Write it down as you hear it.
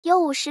有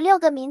56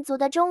个民族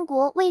的中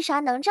国为啥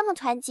能这么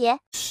团结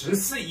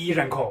？14亿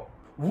人口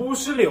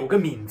，56个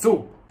民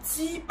族，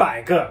几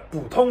百个不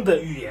同的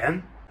语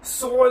言，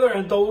所有的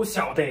人都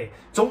晓得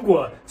中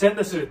国真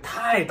的是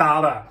太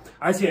大了，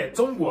而且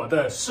中国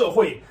的社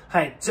会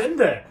还真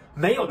的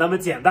没有那么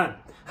简单，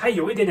还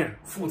有一点点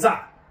复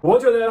杂。我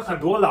觉得很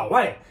多老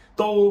外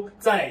都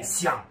在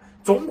想，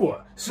中国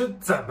是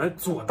怎么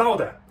做到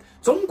的？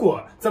中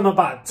国怎么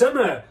把这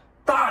么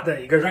大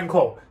的一个人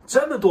口，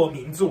这么多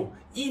民族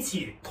一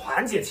起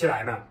团结起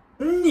来呢？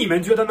你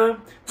们觉得呢？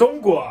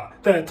中国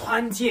的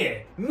团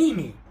结秘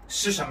密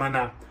是什么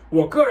呢？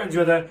我个人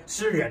觉得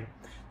是人。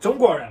中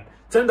国人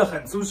真的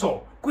很遵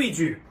守规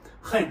矩，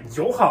很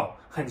友好，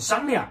很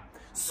商量，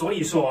所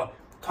以说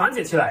团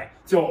结起来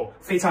就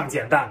非常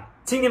简单。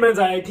请你们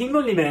在评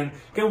论里面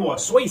跟我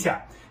说一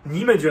下，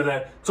你们觉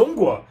得中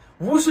国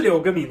56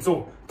个民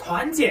族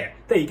团结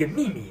的一个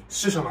秘密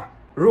是什么？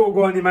如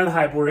果你们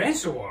还不认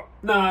识我，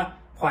那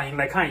欢迎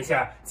来看一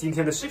下今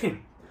天的视频。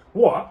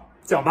我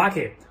叫马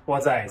克，我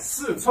在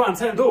四川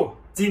成都。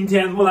今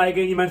天我来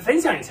给你们分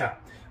享一下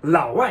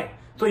老外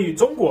对于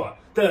中国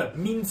的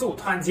民族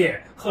团结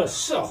和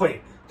社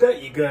会的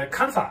一个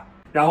看法，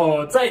然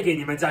后再给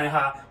你们讲一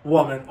下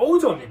我们欧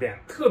洲那边，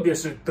特别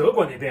是德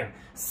国那边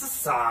是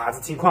啥子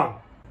情况。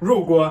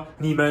如果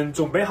你们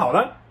准备好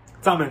了，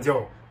咱们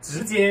就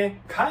直接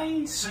开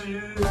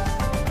始。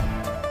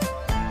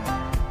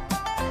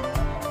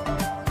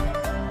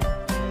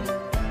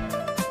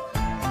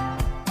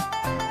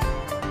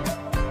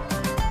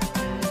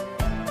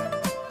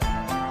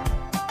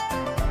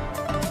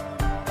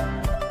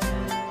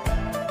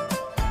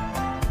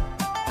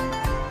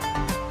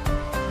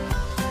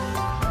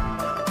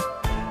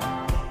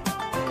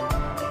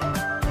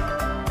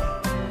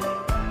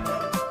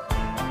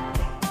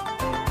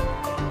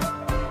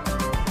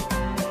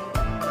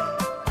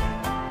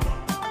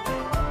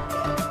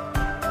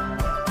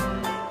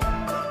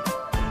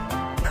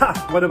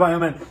我的朋友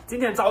们，今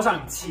天早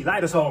上起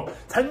来的时候，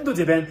成都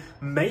这边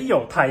没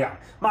有太阳，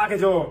马克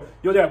就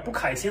有点不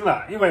开心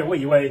了，因为我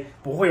以为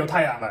不会有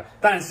太阳了。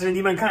但是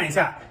你们看一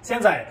下，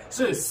现在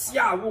是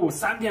下午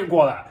3点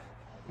过了，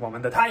我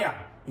们的太阳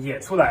也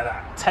出来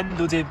了。成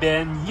都这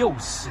边又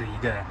是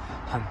一个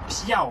很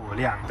漂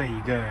亮的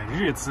一个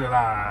日子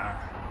啦。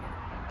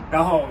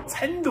然后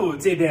成都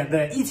这边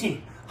的疫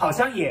情好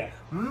像也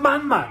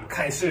慢慢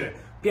开始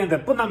变得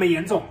不那么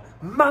严重，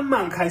慢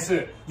慢开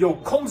始有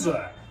控制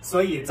了。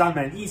所以咱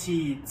们一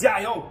起加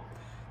油，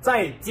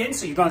再坚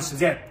持一段时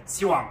间，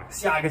希望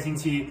下一个星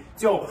期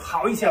就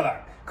好一些了，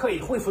可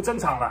以恢复正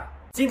常了。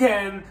今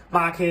天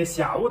马克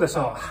下午的时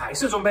候还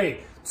是准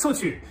备出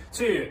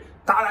去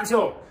打篮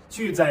球，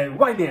去在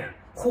外面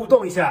互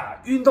动一下，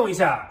运动一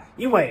下，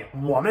因为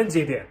我们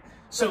这边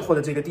生活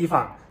的这个地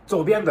方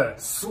周边的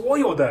所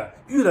有的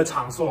娱乐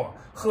场所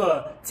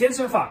和健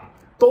身房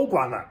都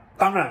关了。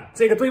当然，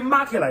这个对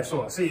马克来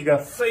说是一个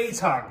非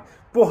常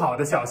不好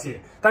的消息，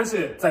但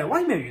是在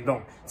外面运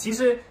动其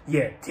实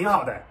也挺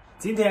好的。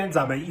今天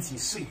咱们一起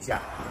试一下。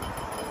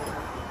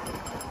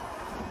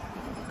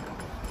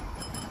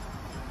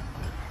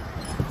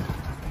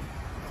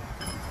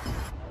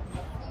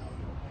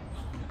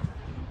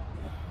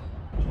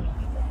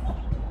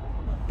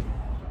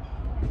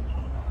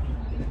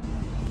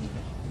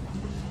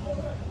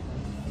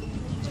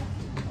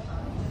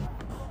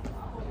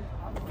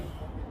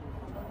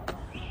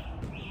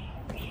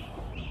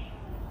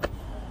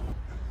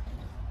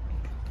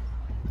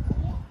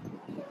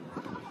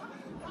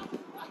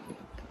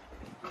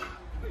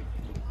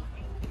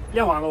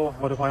练完了，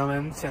我的朋友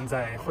们，现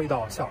在回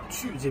到小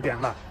区这边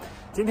了。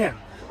今天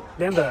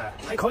练得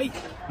还可以，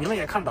你们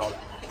也看到了，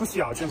不需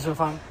要健身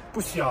房，不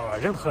需要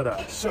任何的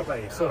设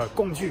备和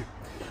工具，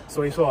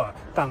所以说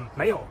当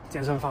没有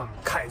健身房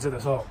开着的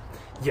时候，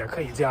也可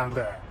以这样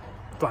的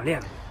锻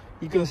炼。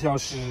1个小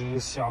时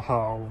消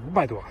耗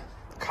500多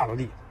卡路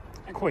里，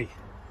还可以。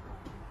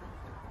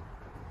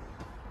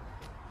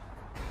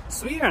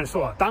虽然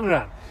说，当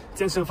然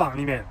健身房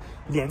里面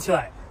练起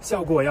来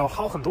效果要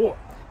好很多，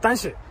但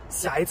是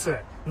下一次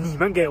你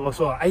们给我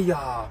说，哎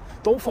呀，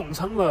都封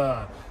城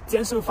了，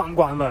健身房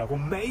关了，我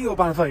没有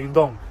办法运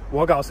动，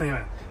我告诉你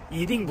们，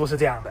一定不是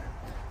这样的。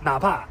哪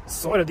怕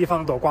所有的地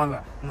方都关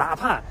了，哪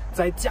怕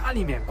在家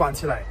里面关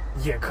起来，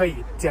也可以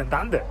简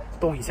单的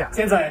动一下。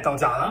现在到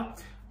家了，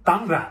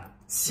当然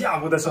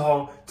下午的时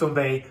候准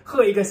备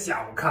喝一个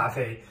下午咖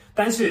啡。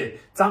但是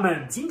咱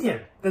们今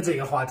天的这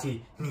个话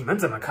题，你们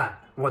怎么看，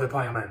我的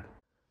朋友们？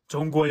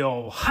中国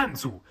有汉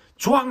族、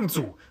壮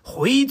族、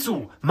回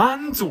族、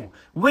满族、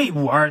维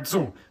吾尔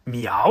族、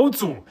苗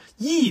族、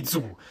彝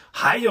族，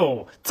还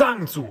有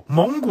藏族、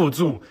蒙古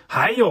族，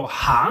还有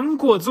韩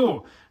国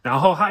族，然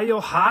后还有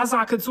哈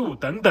萨克族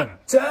等等，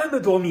这么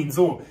多民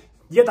族，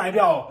也代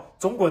表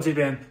中国这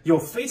边有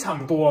非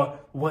常多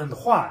文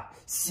化、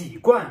习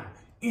惯、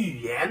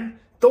语言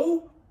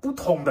都不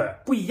同的、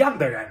不一样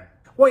的人。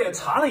我也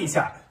查了一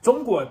下，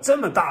中国这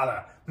么大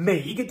了，每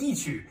一个地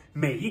区、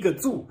每一个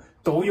族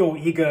都有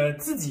一个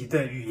自己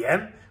的语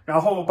言，然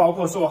后包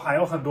括说还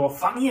有很多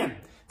方言，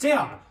这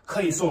样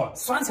可以说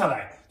算下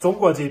来，中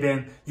国这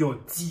边有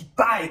几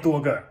百多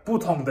个不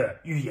同的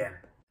语言。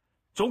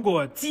中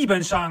国基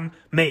本上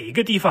每一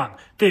个地方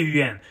的语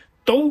言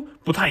都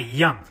不太一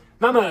样。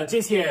那么这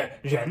些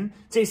人、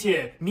这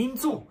些民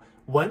族、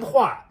文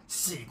化、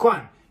习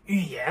惯、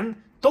语言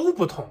都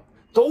不同，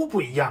都不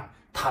一样，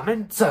他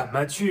们怎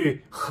么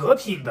去和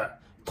平的、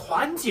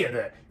团结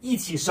的一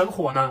起生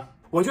活呢？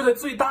我觉得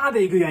最大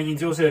的一个原因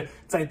就是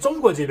在中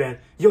国这边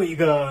有一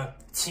个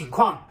情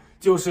况，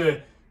就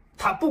是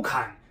他不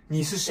看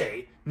你是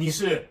谁，你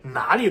是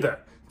哪里的，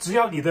只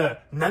要你的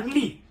能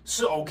力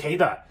是 OK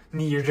的，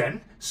你人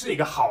是一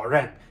个好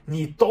人，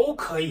你都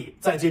可以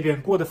在这边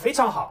过得非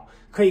常好，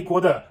可以过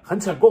得很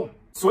成功。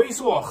所以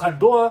说很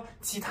多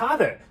其他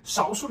的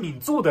少数民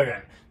族的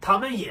人，他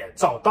们也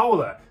找到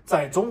了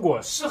在中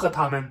国适合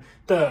他们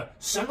的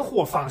生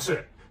活方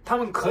式，他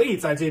们可以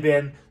在这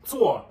边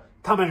做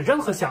他们任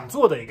何想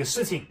做的一个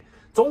事情。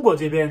中国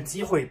这边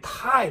机会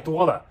太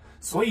多了，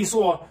所以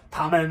说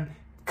他们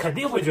肯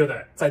定会觉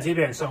得在这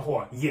边生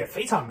活也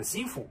非常的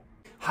幸福。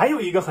还有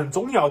一个很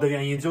重要的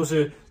原因就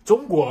是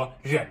中国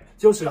人，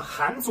就是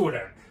汉族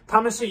人，他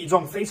们是一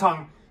种非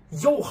常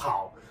友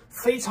好、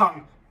非常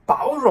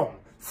包容、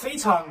非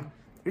常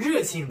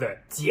热情的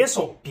接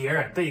受别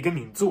人的一个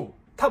民族。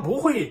他不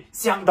会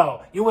想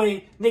到因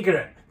为那个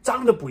人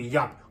长得不一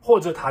样，或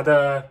者他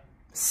的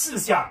思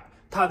想、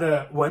他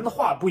的文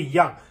化不一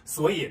样，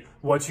所以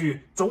我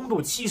去中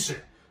度歧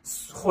视，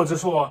或者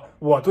说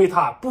我对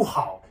他不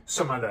好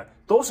什么的，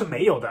都是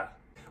没有的。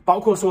包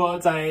括说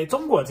在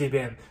中国这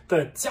边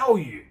的教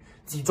育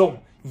集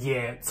中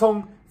也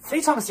从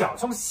非常小，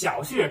从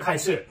小学开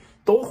始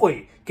都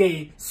会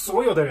给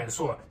所有的人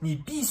说，你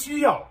必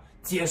须要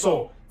接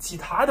受其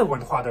他的文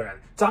化的人，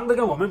长得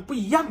跟我们不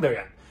一样的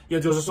人，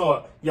也就是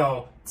说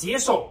要接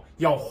受、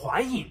要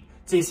欢迎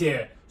这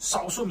些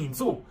少数民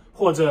族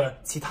或者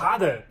其他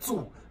的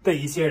族的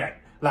一些人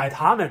来，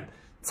他们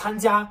参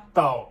加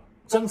到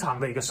正常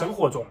的一个生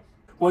活中。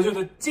我觉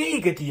得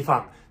这个地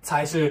方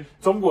才是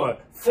中国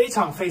非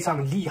常非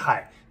常厉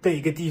害的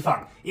一个地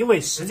方，因为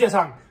世界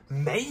上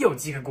没有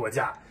几个国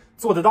家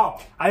做得到。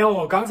哎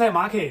呦，刚才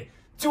马克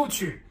就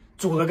去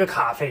煮了个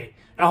咖啡，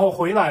然后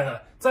回来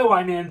了，在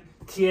外面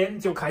天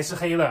就开始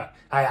黑了。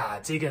哎呀，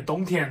这个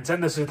冬天真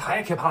的是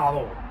太可怕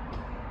了。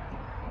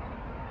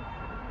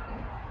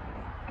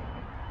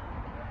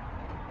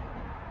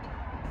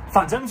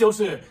反正就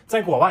是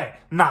在国外，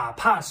哪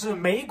怕是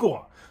美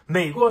国，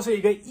美国是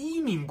一个移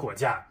民国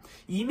家，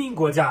移民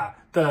国家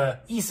的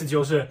意思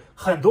就是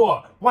很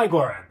多外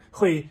国人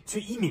会去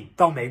移民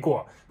到美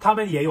国，他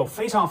们也有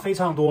非常非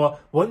常多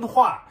文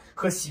化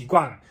和习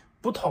惯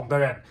不同的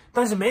人，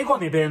但是美国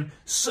那边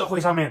社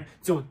会上面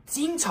就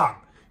经常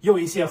有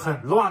一些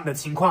很乱的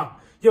情况，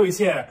有一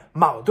些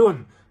矛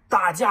盾、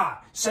打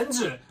架，甚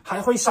至还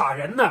会杀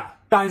人呢。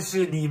但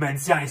是你们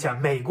想一想，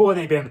美国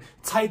那边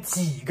才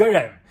几个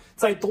人，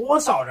在多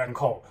少人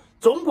口？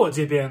中国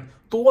这边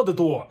多得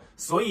多，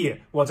所以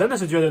我真的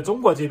是觉得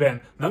中国这边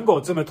能够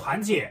这么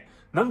团结，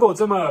能够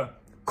这么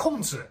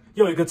控制，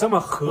有一个这么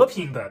和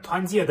平的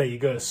团结的一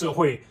个社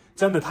会，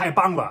真的太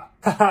棒了。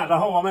然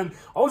后我们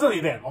欧洲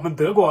那边，我们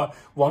德国，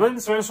我们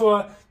虽然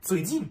说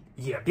最近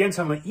也变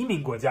成了移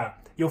民国家，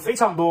有非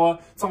常多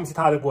从其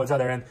他的国家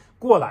的人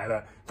过来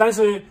了，但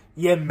是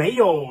也没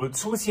有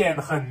出现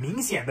很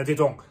明显的这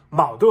种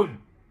矛盾。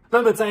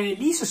那么在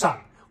历史上，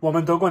我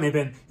们德国那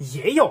边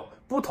也有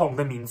不同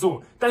的民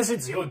族，但是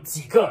只有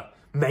几个，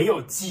没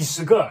有几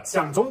十个，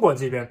像中国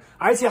这边。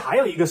而且还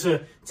有一个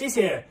是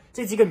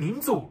这几个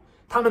民族，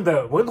他们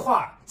的文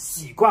化、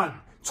习惯、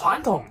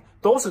传统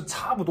都是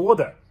差不多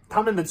的，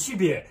他们的区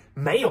别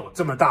没有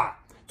这么大。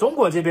中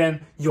国这边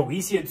有一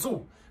些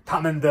族，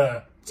他们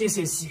的这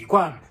些习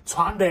惯、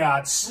穿的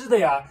呀、吃的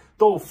呀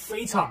都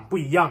非常不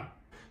一样。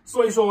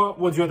所以说，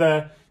我觉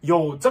得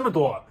有这么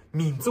多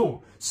民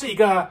族是一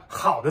个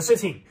好的事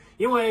情，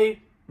因为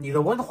你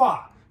的文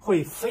化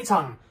会非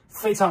常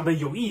非常的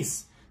有意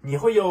思，你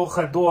会有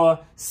很多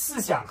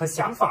思想和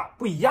想法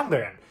不一样的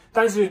人，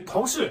但是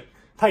同时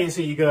它也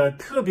是一个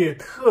特别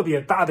特别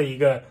大的一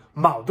个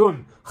矛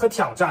盾和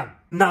挑战。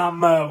那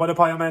么我的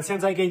朋友们，现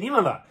在给你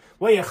们了，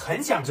我也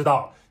很想知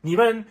道你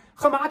们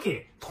和马克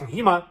同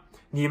意吗？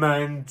你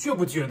们觉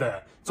不觉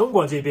得中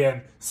国这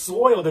边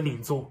所有的民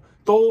族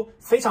都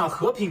非常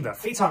和平的、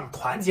非常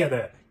团结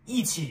的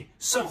一起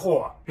生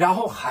活？然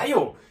后还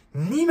有，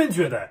你们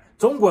觉得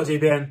中国这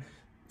边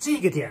这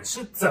个点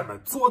是怎么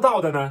做到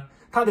的呢？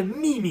它的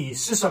秘密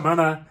是什么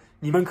呢？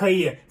你们可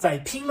以在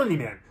评论里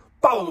面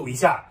暴露一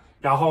下，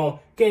然后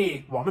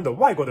给我们的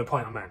外国的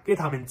朋友们，给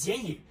他们建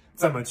议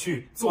怎么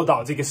去做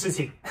到这个事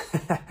情。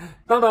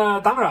那么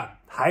当然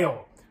还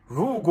有，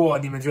如果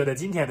你们觉得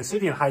今天的视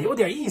频还有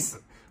点意思，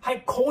还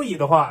可以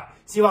的话，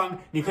希望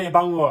你可以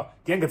帮我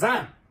点个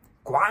赞，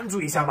关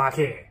注一下马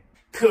克，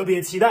特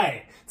别期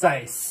待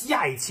在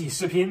下一期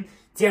视频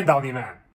见到你们。